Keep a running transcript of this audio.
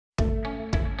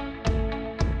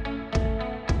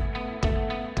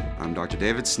Dr.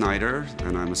 David Snyder,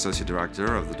 and I'm Associate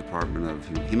Director of the Department of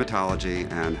Hematology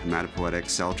and Hematopoietic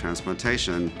Cell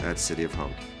Transplantation at City of Hope.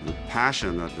 The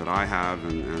passion that I have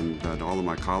and that all of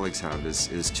my colleagues have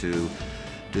is to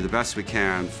do the best we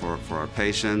can for our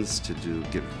patients, to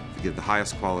give the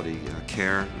highest quality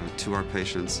care to our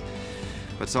patients.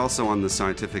 But it's also on the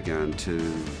scientific end to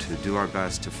do our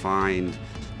best to find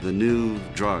the new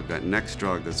drug, that next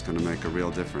drug that's going to make a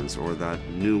real difference, or that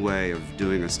new way of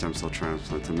doing a stem cell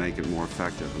transplant to make it more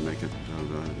effective and make it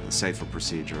a safer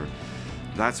procedure.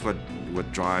 That's what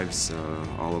drives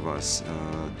all of us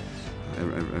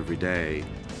every day.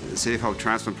 The City of Hope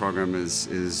Transplant Program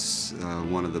is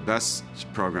one of the best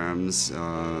programs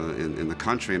in the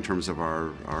country in terms of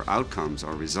our outcomes,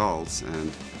 our results,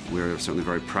 and we're certainly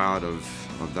very proud of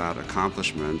that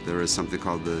accomplishment. There is something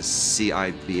called the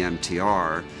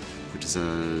CIBMTR, which is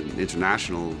an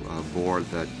international board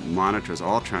that monitors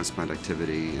all transplant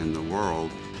activity in the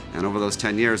world. And over those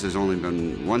 10 years, there's only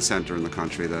been one center in the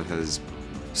country that has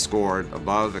scored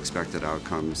above expected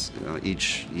outcomes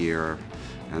each year,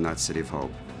 and that's City of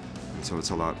Hope. And so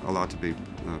it's a lot to be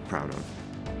proud of.